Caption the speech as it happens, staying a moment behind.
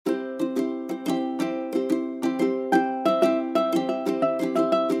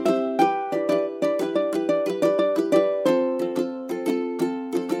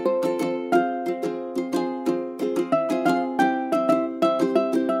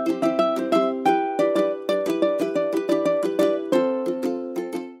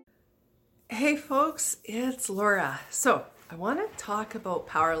folks, it's Laura. So I want to talk about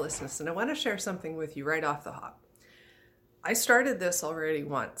powerlessness, and I want to share something with you right off the hop. I started this already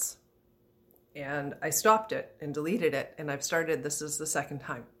once, and I stopped it and deleted it, and I've started this is the second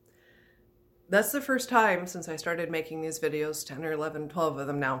time. That's the first time since I started making these videos, 10 or 11, 12 of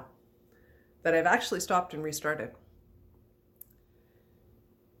them now, that I've actually stopped and restarted.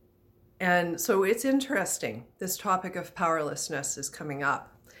 And so it's interesting. This topic of powerlessness is coming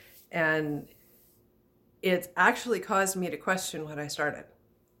up. And it's actually caused me to question what I started.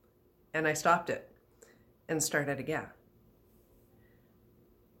 And I stopped it and started again.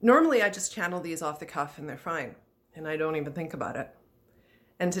 Normally, I just channel these off the cuff and they're fine. And I don't even think about it.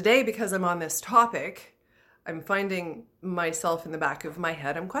 And today, because I'm on this topic, I'm finding myself in the back of my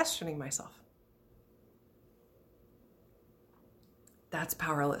head. I'm questioning myself. That's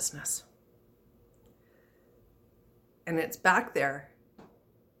powerlessness. And it's back there.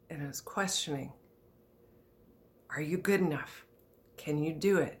 And it's questioning, are you good enough? Can you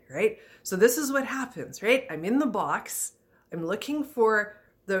do it, right? So this is what happens, right? I'm in the box. I'm looking for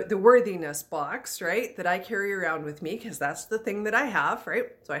the worthiness box, right? That I carry around with me because that's the thing that I have, right?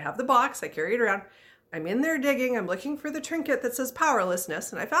 So I have the box, I carry it around. I'm in there digging. I'm looking for the trinket that says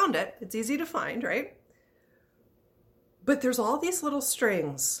powerlessness, and I found it. It's easy to find, right? But there's all these little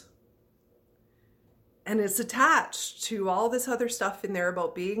strings. And it's attached to all this other stuff in there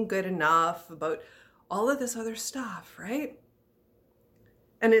about being good enough, about all of this other stuff, right?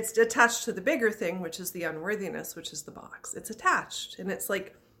 And it's attached to the bigger thing, which is the unworthiness, which is the box. It's attached. And it's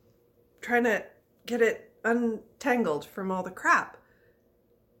like trying to get it untangled from all the crap.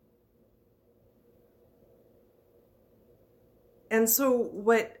 And so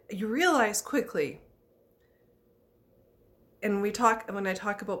what you realize quickly, and when I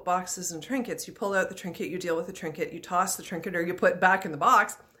talk about boxes and trinkets, you pull out the trinket, you deal with the trinket, you toss the trinket, or you put it back in the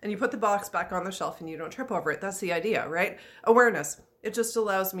box, and you put the box back on the shelf and you don't trip over it. That's the idea, right? Awareness. It just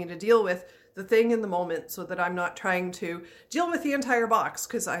allows me to deal with the thing in the moment so that I'm not trying to deal with the entire box,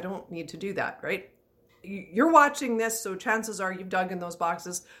 because I don't need to do that, right? You're watching this, so chances are you've dug in those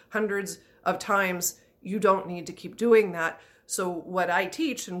boxes hundreds of times. You don't need to keep doing that. So what I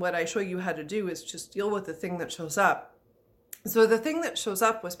teach and what I show you how to do is just deal with the thing that shows up. So the thing that shows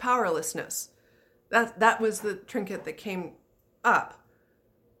up was powerlessness. That was the trinket that came up.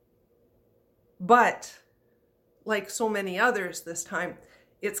 But like so many others this time,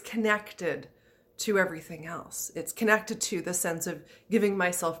 it's connected to everything else. It's connected to the sense of giving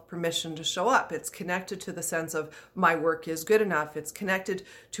myself permission to show up. It's connected to the sense of my work is good enough. It's connected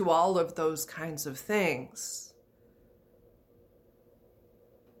to all of those kinds of things.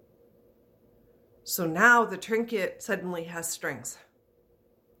 So now the trinket suddenly has strings.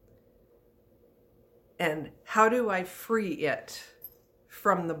 And how do I free it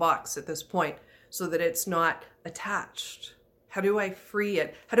from the box at this point so that it's not attached? How do I free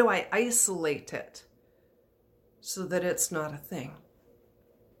it? How do I isolate it so that it's not a thing?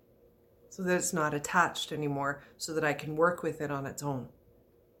 So that it's not attached anymore, so that I can work with it on its own.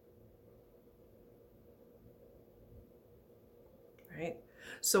 Right?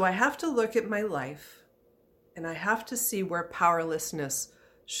 So I have to look at my life and I have to see where powerlessness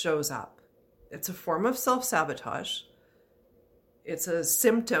shows up. It's a form of self-sabotage. It's a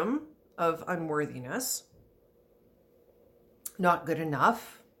symptom of unworthiness. Not good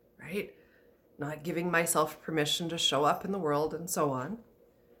enough, right? Not giving myself permission to show up in the world and so on.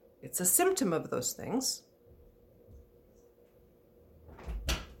 It's a symptom of those things.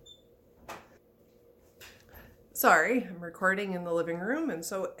 Sorry, I'm recording in the living room, and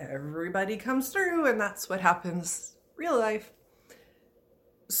so everybody comes through, and that's what happens real life.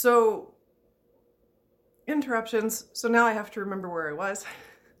 So, interruptions. So now I have to remember where I was.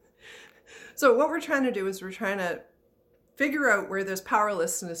 So what we're trying to do is we're trying to figure out where this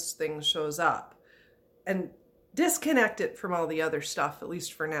powerlessness thing shows up and disconnect it from all the other stuff, at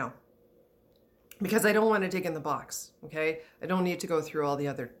least for now. Because I don't want to dig in the box, okay? I don't need to go through all the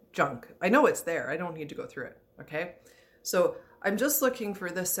other junk. I know it's there. I don't need to go through it. Okay, so I'm just looking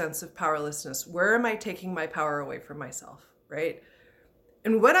for this sense of powerlessness. Where am I taking my power away from myself, right?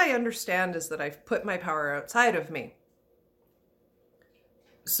 And what I understand is that I've put my power outside of me.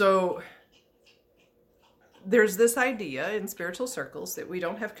 So there's this idea in spiritual circles that we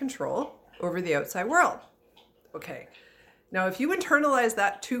don't have control over the outside world. Okay, now if you internalize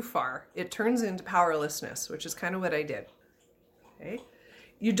that too far, it turns into powerlessness, which is kind of what I did. Okay,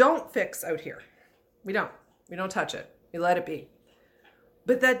 you don't fix out here. We don't touch it. We let it be.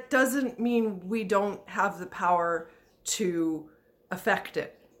 But that doesn't mean we don't have the power to affect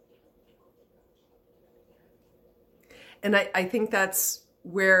it. And I think that's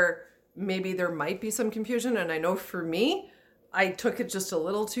where maybe there might be some confusion. And I know for me, I took it just a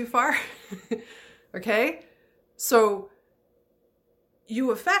little too far. Okay? So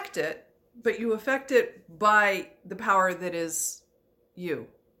you affect it, but you affect it by the power that is you.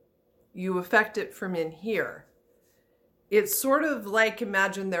 You affect it from in here. It's sort of like,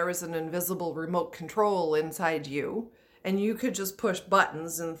 imagine there was an invisible remote control inside you, and you could just push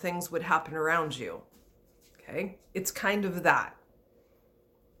buttons and things would happen around you. Okay? It's kind of that.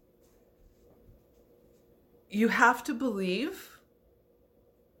 You have to believe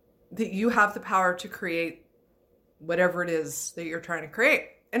that you have the power to create whatever it is that you're trying to create.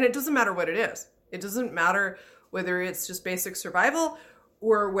 And it doesn't matter what it is. It doesn't matter whether it's just basic survival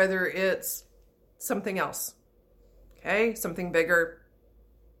or whether it's something else. Okay? Something bigger,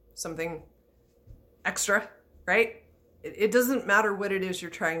 something extra, right? It doesn't matter what it is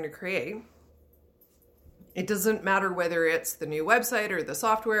you're trying to create. It doesn't matter whether it's the new website or the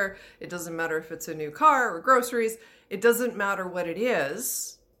software. It doesn't matter if it's a new car or groceries. It doesn't matter what it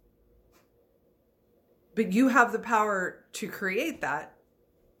is. But you have the power to create that.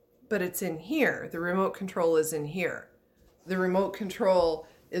 But it's in here. The remote control is in here. The remote control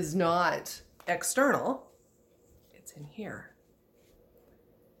is not external. It's in here.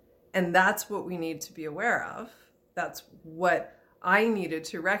 And that's what we need to be aware of. That's what I needed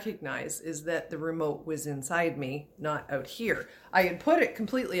to recognize, is that the remote was inside me, not out here. I had put it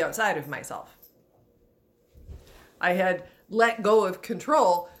completely outside of myself. I had let go of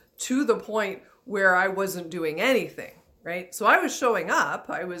control to the point where I wasn't doing anything, right? So I was showing up,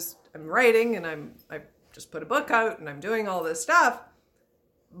 I'm writing, and I just put a book out and I'm doing all this stuff,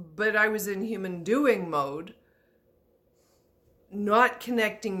 but I was in human doing mode, not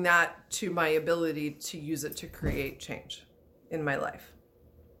connecting that to my ability to use it to create change in my life.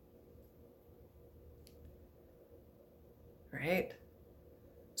 Right?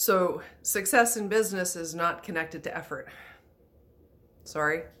 So success in business is not connected to effort.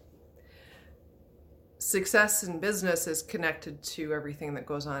 Sorry. Success in business is connected to everything that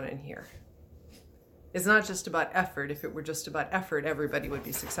goes on in here. It's not just about effort. If it were just about effort, everybody would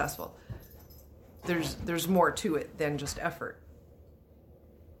be successful. There's more to it than just effort.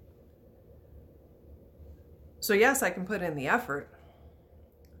 So yes, I can put in the effort,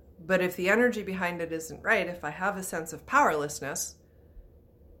 but if the energy behind it isn't right, if I have a sense of powerlessness,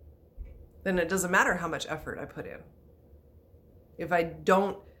 then it doesn't matter how much effort I put in. If I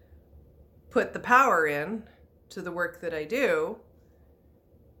don't put the power in to the work that I do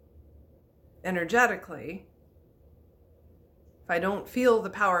energetically, if I don't feel the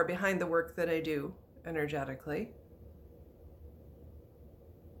power behind the work that I do energetically,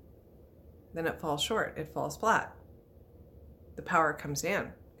 then it falls short. It falls flat. The power comes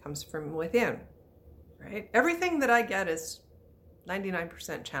from within, right? Everything that I get is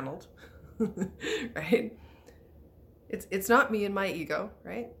 99% channeled, right? It's not me and my ego,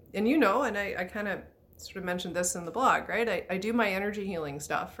 right? And you know, and I kind of sort of mentioned this in the blog, right? I do my energy healing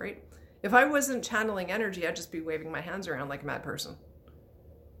stuff, right? If I wasn't channeling energy, I'd just be waving my hands around like a mad person,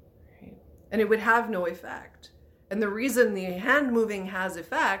 right? And it would have no effect. And the reason the hand moving has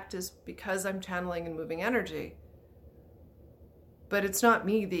effect is because I'm channeling and moving energy. But it's not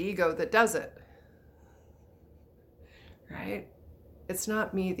me, the ego, that does it. Right? It's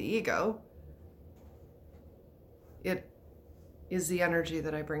not me, the ego. It is the energy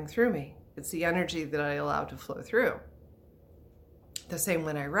that I bring through me. It's the energy that I allow to flow through. The same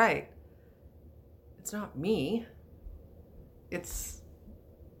when I write. It's not me. It's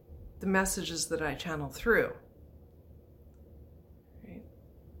the messages that I channel through.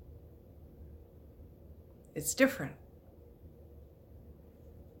 It's different.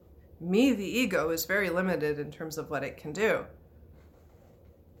 Me, the ego, is very limited in terms of what it can do.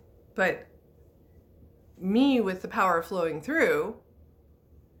 But me, with the power flowing through,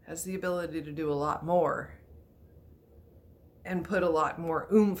 has the ability to do a lot more and put a lot more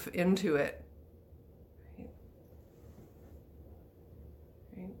oomph into it.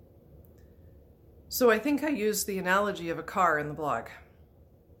 Right? So I think I used the analogy of a car in the blog.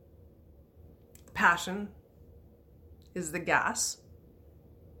 Passion is the gas,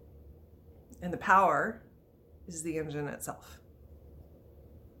 and the power is the engine itself.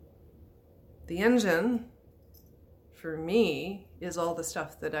 The engine, for me, is all the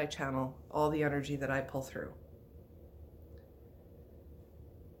stuff that I channel, all the energy that I pull through.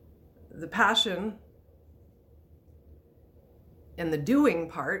 The passion and the doing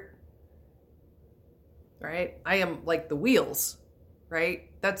part, right? I am like the wheels, right?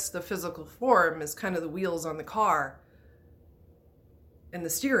 That's the physical form, is kind of the wheels on the car and the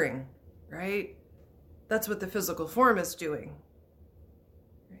steering, right? That's what the physical form is doing,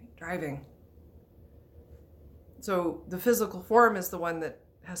 right? driving. So the physical form is the one that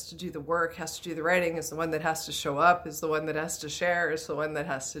has to do the work, has to do the writing, is the one that has to show up, is the one that has to share, is the one that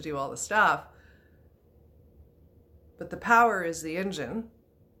has to do all the stuff. But the power is the engine.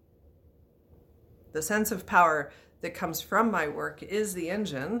 The sense of power that comes from my work is the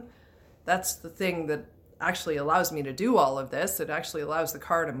engine. That's the thing that actually allows me to do all of this. It actually allows the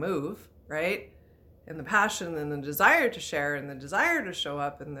car to move, right? And the passion and the desire to share and the desire to show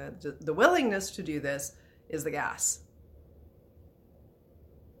up and the willingness to do this is the gas.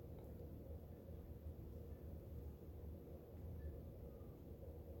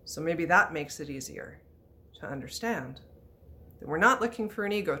 So maybe that makes it easier to understand that we're not looking for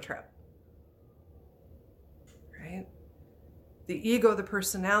an ego trip, right? The ego, the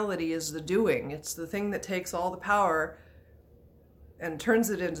personality, is the doing. It's the thing that takes all the power and turns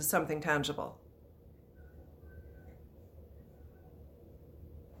it into something tangible.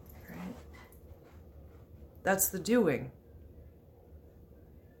 Right? That's the doing.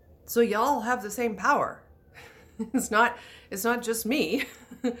 So y'all have the same power. It's not just me.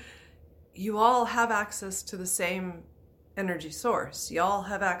 You all have access to the same energy source. Y'all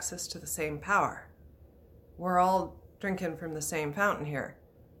have access to the same power. We're all drinking from the same fountain here,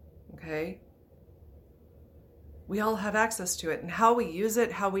 okay? We all have access to it, and how we use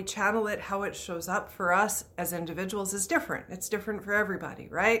it, how we channel it, how it shows up for us as individuals is different. It's different for everybody,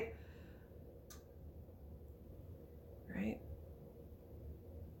 right? Right?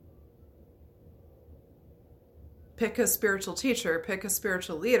 Pick a spiritual teacher, pick a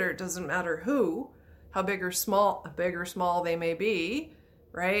spiritual leader, it doesn't matter who, how big or small they may be,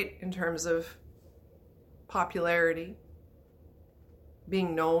 right? In terms of popularity,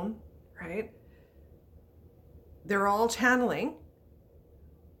 being known, right? They're all channeling,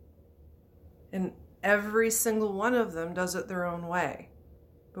 and every single one of them does it their own way.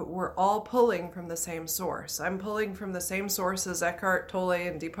 But we're all pulling from the same source. I'm pulling from the same source as Eckhart Tolle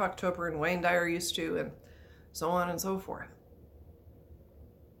and Deepak Chopra and Wayne Dyer used to, and so on and so forth.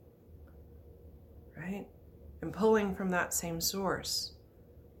 Right? I'm pulling from that same source,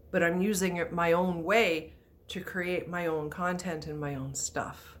 but I'm using it my own way to create my own content and my own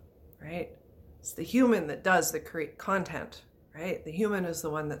stuff, right? It's the human that does the create content, right? The human is the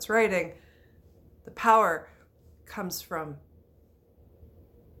one that's writing. The power comes from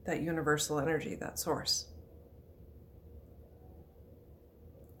that universal energy, that source.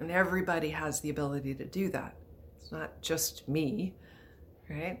 And everybody has the ability to do that. It's not just me,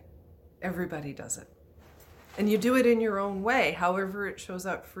 right? Everybody does it. And you do it in your own way, however it shows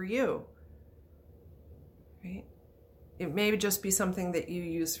up for you. Right? It may just be something that you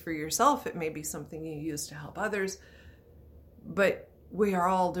use for yourself. It may be something you use to help others. But we are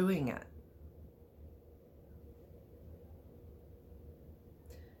all doing it.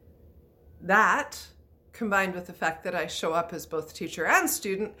 That, combined with the fact that I show up as both teacher and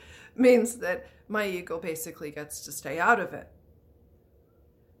student, means that my ego basically gets to stay out of it.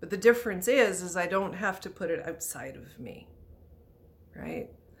 But the difference is I don't have to put it outside of me,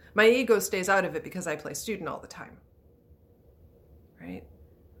 right? My ego stays out of it because I play student all the time, right?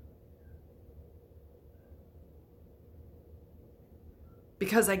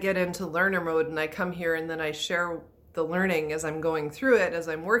 Because I get into learner mode and I come here and then I share the learning as I'm going through it, as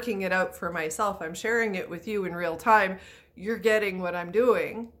I'm working it out for myself. I'm sharing it with you in real time. You're getting what I'm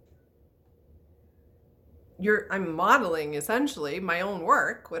doing. I'm modeling essentially my own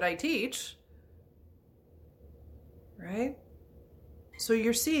work, what I teach, right? So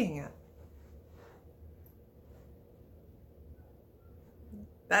you're seeing it.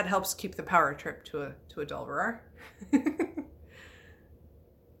 That helps keep the power trip to a Dulverar.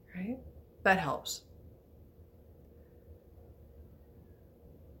 Right? That helps.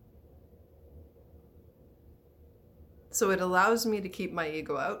 So it allows me to keep my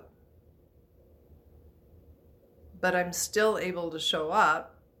ego out, but I'm still able to show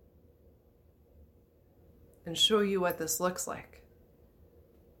up and show you what this looks like.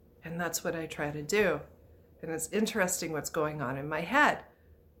 And that's what I try to do. And it's interesting what's going on in my head,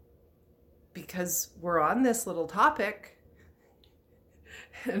 because we're on this little topic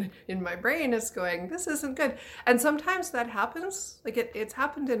and in my brain it's going, this isn't good. And sometimes that happens, like it's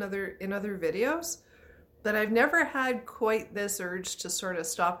happened in other videos, but I've never had quite this urge to sort of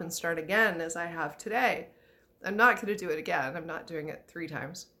stop and start again as I have today. I'm not going to do it again. I'm not doing it 3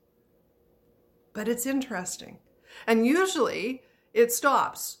 times. But it's interesting. And usually it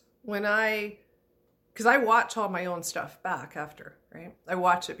stops when because I watch all my own stuff back after, right? I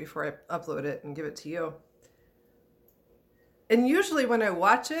watch it before I upload it and give it to you. And usually when I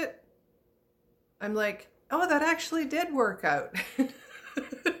watch it, I'm like, oh, that actually did work out.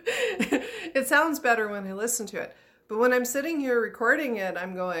 It sounds better when I listen to it. But when I'm sitting here recording it,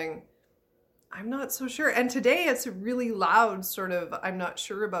 I'm going, I'm not so sure. And today it's a really loud sort of, I'm not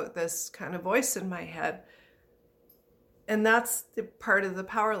sure about this kind of voice in my head. And that's the part of the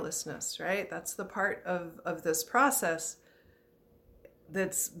powerlessness, right? That's the part of this process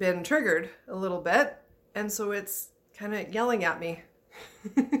that's been triggered a little bit. And so it's kind of yelling at me,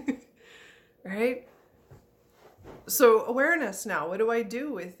 right? So awareness now, what do I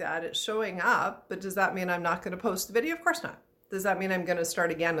do with that? It's showing up, but does that mean I'm not going to post the video? Of course not. Does that mean I'm going to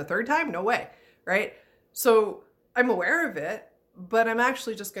start again a third time? No way, right? So I'm aware of it, but I'm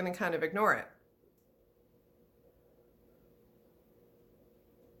actually just going to kind of ignore it.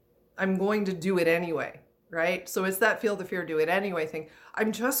 I'm going to do it anyway, right? So it's that feel the fear, do it anyway thing.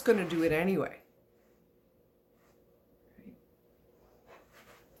 I'm just going to do it anyway. Right?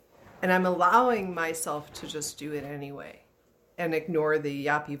 And I'm allowing myself to just do it anyway and ignore the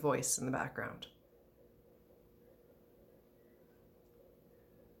yappy voice in the background.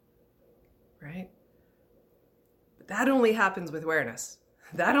 Right? But that only happens with awareness.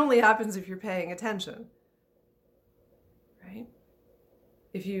 That only happens if you're paying attention. Right?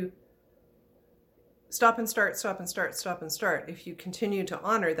 If you stop and start, stop and start, stop and start. If you continue to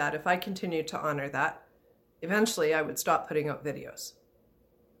honor that, if I continue to honor that, eventually I would stop putting out videos.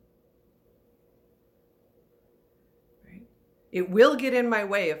 Right? It will get in my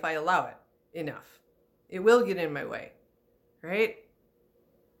way if I allow it enough. It will get in my way, right?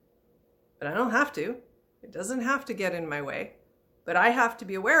 But I don't have to. It doesn't have to get in my way. But I have to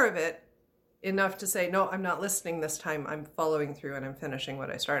be aware of it enough to say, no, I'm not listening this time. I'm following through and I'm finishing what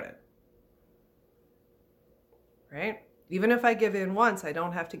I started. Right? Even if I give in once, I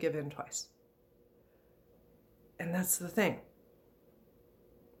don't have to give in twice. And that's the thing.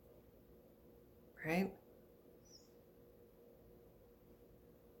 Right?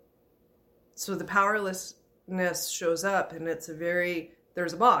 So the powerlessness shows up and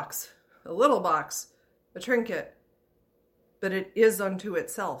there's a box, a little box, a trinket, but it is unto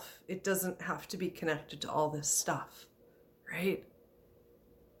itself. It doesn't have to be connected to all this stuff, right?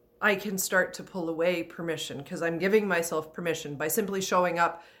 I can start to pull away permission because I'm giving myself permission by simply showing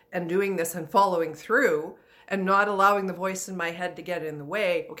up and doing this and following through and not allowing the voice in my head to get in the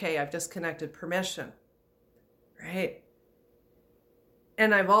way. Okay, I've disconnected permission, right?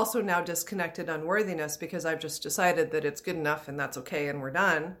 And I've also now disconnected unworthiness because I've just decided that it's good enough and that's okay and we're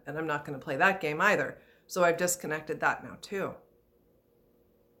done. And I'm not going to play that game either. So I've disconnected that now too.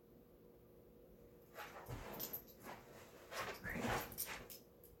 Right.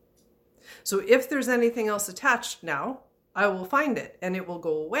 So if there's anything else attached now, I will find it and it will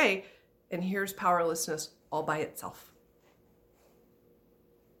go away. And here's powerlessness all by itself.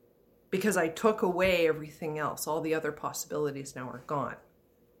 Because I took away everything else. All the other possibilities now are gone.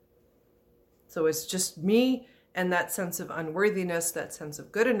 So it's just me and that sense of unworthiness, that sense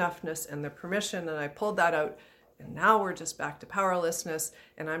of good enoughness and the permission. And I pulled that out. And now we're just back to powerlessness.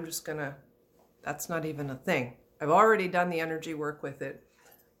 And I'm just that's not even a thing. I've already done the energy work with it,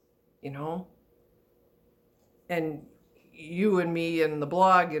 And you and me and the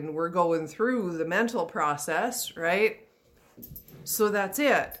blog, and we're going through the mental process, right? So that's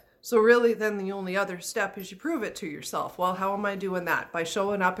it. So really then the only other step is you prove it to yourself. Well, how am I doing that? By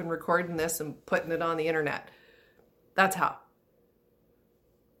showing up and recording this and putting it on the internet. That's how.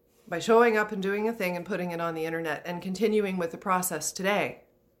 By showing up and doing a thing and putting it on the internet and continuing with the process today.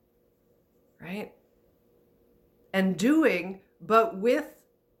 Right? And doing, but with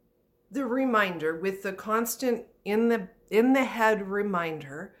the reminder, with the constant in the head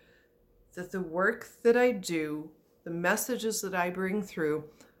reminder that the work that I do, the messages that I bring through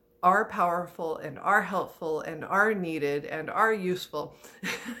are powerful and are helpful and are needed and are useful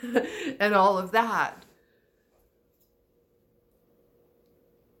and all of that.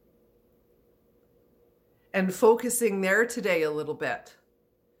 And focusing there today a little bit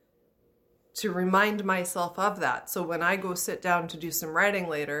to remind myself of that. So when I go sit down to do some writing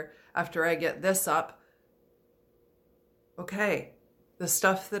later, after I get this up, okay, the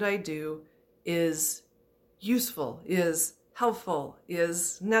stuff that I do is useful, is helpful,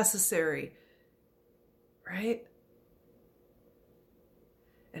 is necessary, right?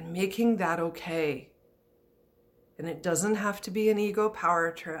 And making that okay. And it doesn't have to be an ego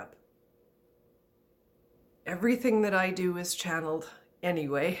power trip. Everything that I do is channeled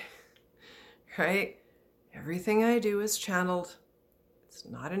anyway, right? Everything I do is channeled. It's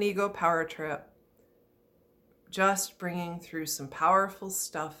not an ego power trip. Just bringing through some powerful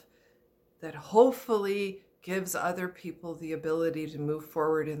stuff that hopefully gives other people the ability to move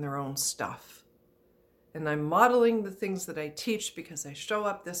forward in their own stuff. And I'm modeling the things that I teach because I show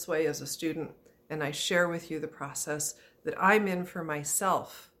up this way as a student and I share with you the process that I'm in for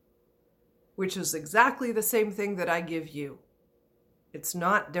myself, which is exactly the same thing that I give you. It's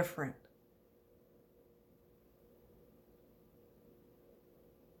not different.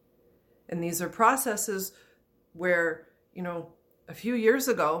 And these are processes where, a few years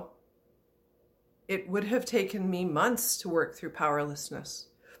ago, it would have taken me months to work through powerlessness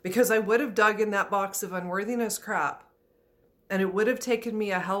because I would have dug in that box of unworthiness crap and it would have taken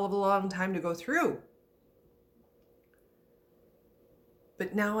me a hell of a long time to go through.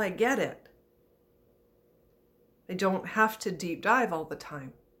 But now I get it. I don't have to deep dive all the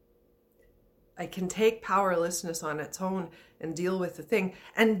time. I can take powerlessness on its own and deal with the thing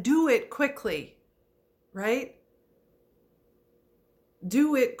and do it quickly, right?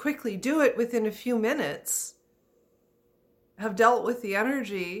 Do it quickly. Do it within a few minutes. Have dealt with the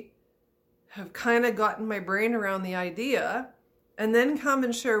energy, have kind of gotten my brain around the idea, and then come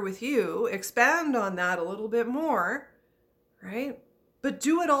and share with you, expand on that a little bit more, right? But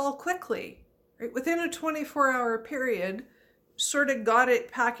do it all quickly, right? Within a 24-hour period, sort of got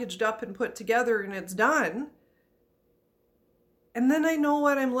it packaged up and put together and it's done. And then I know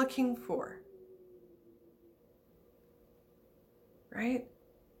what I'm looking for, right?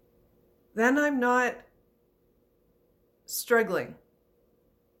 Then I'm not struggling.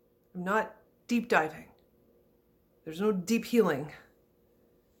 I'm not deep diving. There's no deep healing.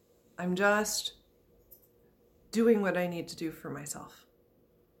 I'm just doing what I need to do for myself.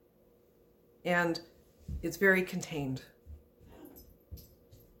 And it's very contained.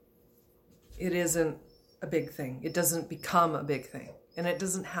 It isn't a big thing. It doesn't become a big thing. And it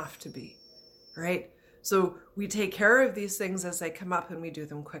doesn't have to be, right? So we take care of these things as they come up and we do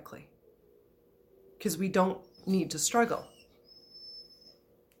them quickly. Because we don't need to struggle.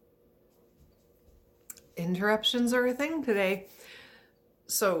 Interruptions are a thing today.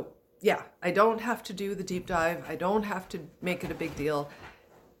 So yeah, I don't have to do the deep dive. I don't have to make it a big deal.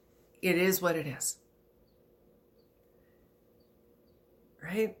 It is what it is.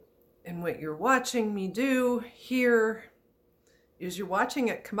 Right? And what you're watching me do here is you're watching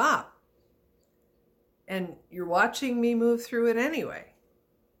it come up. And you're watching me move through it anyway.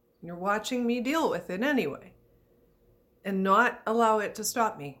 You're watching me deal with it anyway. And not allow it to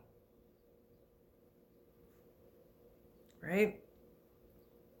stop me. Right?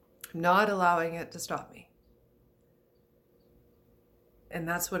 I'm not allowing it to stop me. And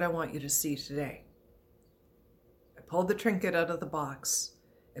that's what I want you to see today. I pulled the trinket out of the box,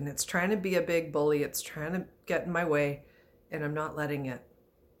 and it's trying to be a big bully. It's trying to get in my way, and I'm not letting it.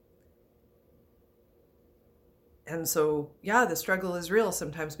 And so, yeah, the struggle is real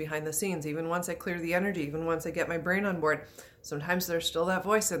sometimes behind the scenes. Even once I clear the energy, even once I get my brain on board, sometimes there's still that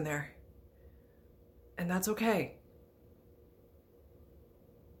voice in there. And that's okay.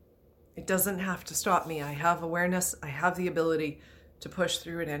 It doesn't have to stop me. I have awareness. I have the ability to push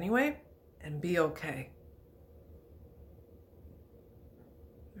through it anyway and be okay.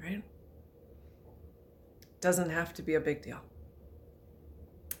 Right? Doesn't have to be a big deal.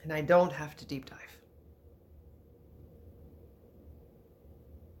 And I don't have to deep dive.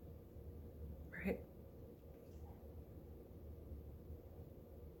 Right?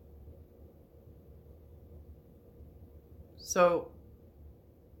 So,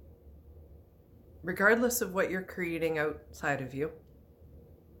 regardless of what you're creating outside of you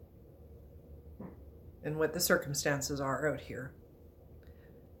and what the circumstances are out here,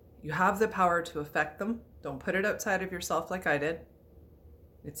 you have the power to affect them. Don't put it outside of yourself like I did.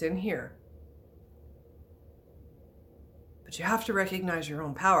 It's in here. But you have to recognize your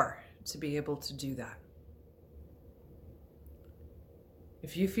own power to be able to do that.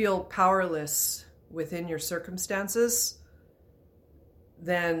 If you feel powerless within your circumstances,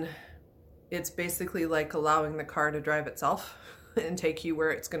 then it's basically like allowing the car to drive itself and take you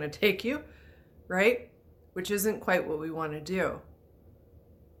where it's going to take you, right? Which isn't quite what we want to do.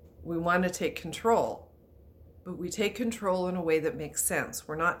 We want to take control, but we take control in a way that makes sense.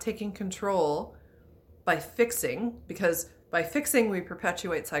 We're not taking control by fixing, because by fixing we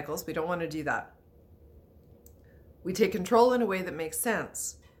perpetuate cycles. We don't want to do that. We take control in a way that makes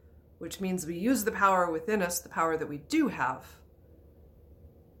sense, which means we use the power within us, the power that we do have,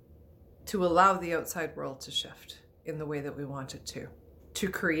 to allow the outside world to shift in the way that we want it to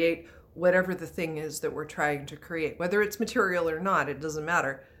create whatever the thing is that we're trying to create. Whether it's material or not, it doesn't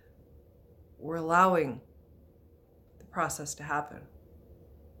matter. We're allowing the process to happen.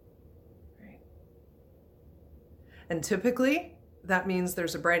 Right? And typically, that means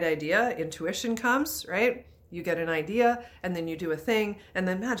there's a bright idea, intuition comes, right? You get an idea, and then you do a thing, and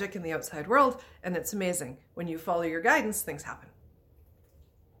then magic in the outside world, and it's amazing. When you follow your guidance, things happen.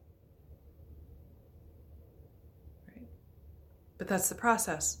 Right? But that's the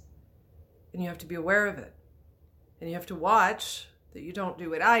process. And you have to be aware of it. And you have to watch that you don't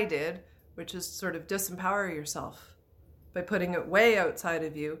do what I did, which is sort of disempower yourself by putting it way outside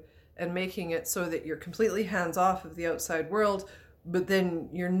of you and making it so that you're completely hands off of the outside world, but then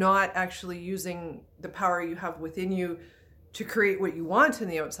you're not actually using the power you have within you to create what you want in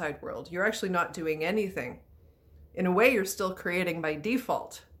the outside world. You're actually not doing anything. In a way, you're still creating by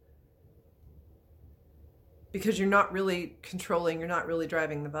default because you're not really controlling, you're not really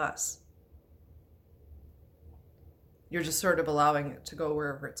driving the bus. You're just sort of allowing it to go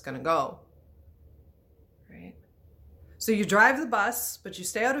wherever it's going to go, right? So you drive the bus, but you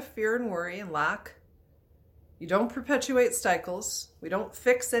stay out of fear and worry and lack. You don't perpetuate cycles. We don't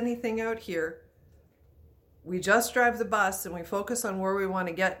fix anything out here. We just drive the bus and we focus on where we want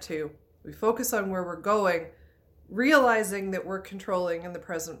to get to. We focus on where we're going, realizing that we're controlling in the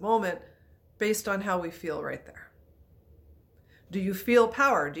present moment based on how we feel right there. Do you feel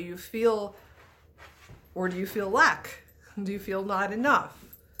power? Do you feel, or do you feel lack? Do you feel not enough?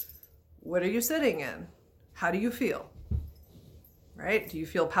 What are you sitting in? How do you feel? Right? Do you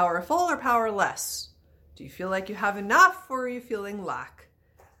feel powerful or powerless? Do you feel like you have enough, or are you feeling lack?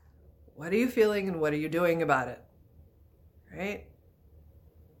 What are you feeling and what are you doing about it? Right?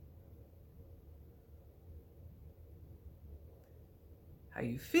 How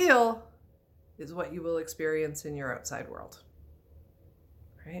you feel is what you will experience in your outside world.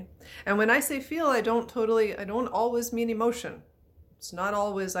 Right? And when I say feel, I don't always mean emotion. It's not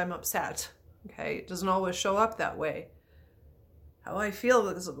always I'm upset. Okay? It doesn't always show up that way. How I feel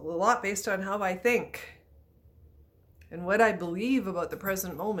is a lot based on how I think and what I believe about the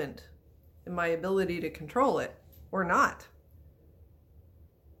present moment and my ability to control it or not.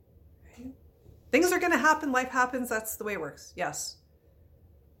 Right? Things are going to happen. Life happens. That's the way it works. Yes.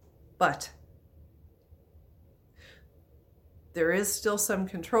 But there is still some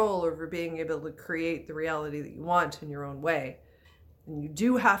control over being able to create the reality that you want in your own way. And you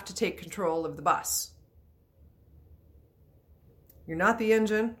do have to take control of the bus. You're not the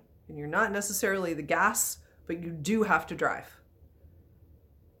engine, and you're not necessarily the gas, but you do have to drive.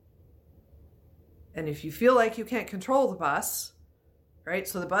 And if you feel like you can't control the bus, right,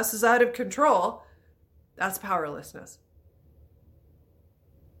 so the bus is out of control, that's powerlessness.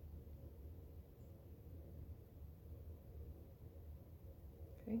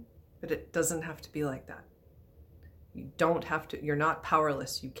 Okay? But it doesn't have to be like that. You don't have to, you're not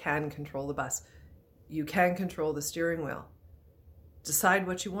powerless. You can control the bus. You can control the steering wheel. Decide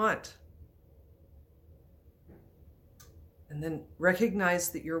what you want. And then recognize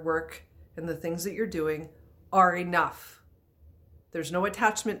that your work and the things that you're doing are enough. There's no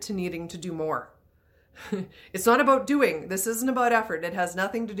attachment to needing to do more. It's not about doing. This isn't about effort. It has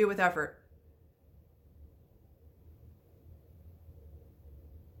nothing to do with effort.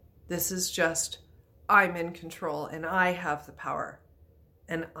 This is just, I'm in control and I have the power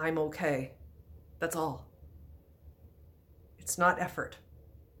and I'm okay. That's all. It's not effort.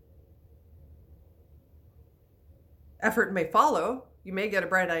 Effort may follow. You may get a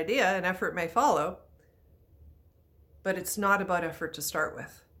bright idea and effort may follow. But it's not about effort to start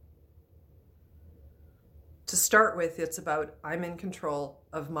with. To start with, it's about I'm in control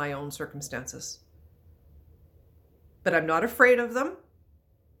of my own circumstances. But I'm not afraid of them.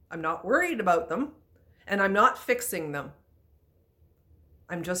 I'm not worried about them. And I'm not fixing them.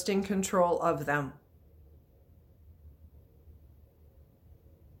 I'm just in control of them.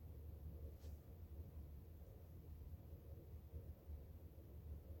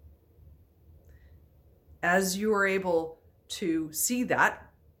 As you are able to see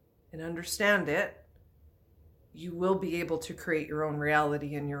that and understand it, you will be able to create your own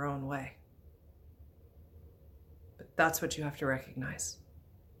reality in your own way. But that's what you have to recognize.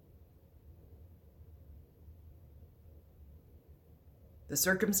 The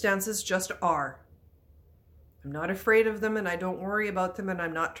circumstances just are. I'm not afraid of them and I don't worry about them and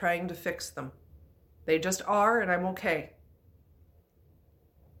I'm not trying to fix them. They just are and I'm okay.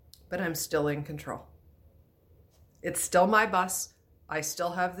 But I'm still in control. It's still my bus. I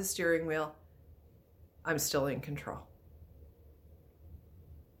still have the steering wheel. I'm still in control.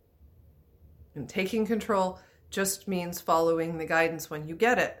 And taking control just means following the guidance when you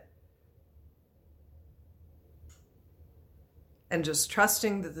get it. And just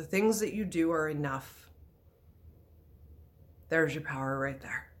trusting that the things that you do are enough. There's your power right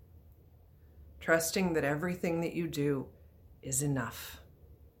there. Trusting that everything that you do is enough.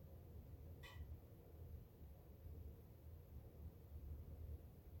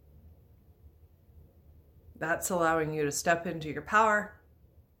 That's allowing you to step into your power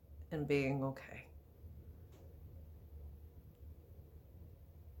and being okay.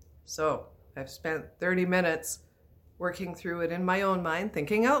 So I've spent 30 minutes working through it in my own mind,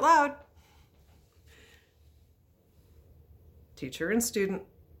 thinking out loud. Teacher and student,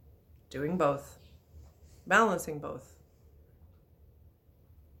 doing both, balancing both.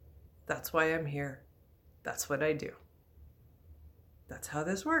 That's why I'm here. That's what I do. That's how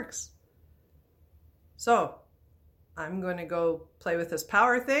this works. So I'm going to go play with this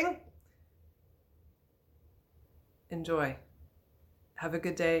power thing. Enjoy. Have a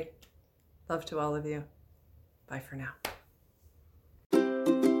good day. Love to all of you. Bye for now.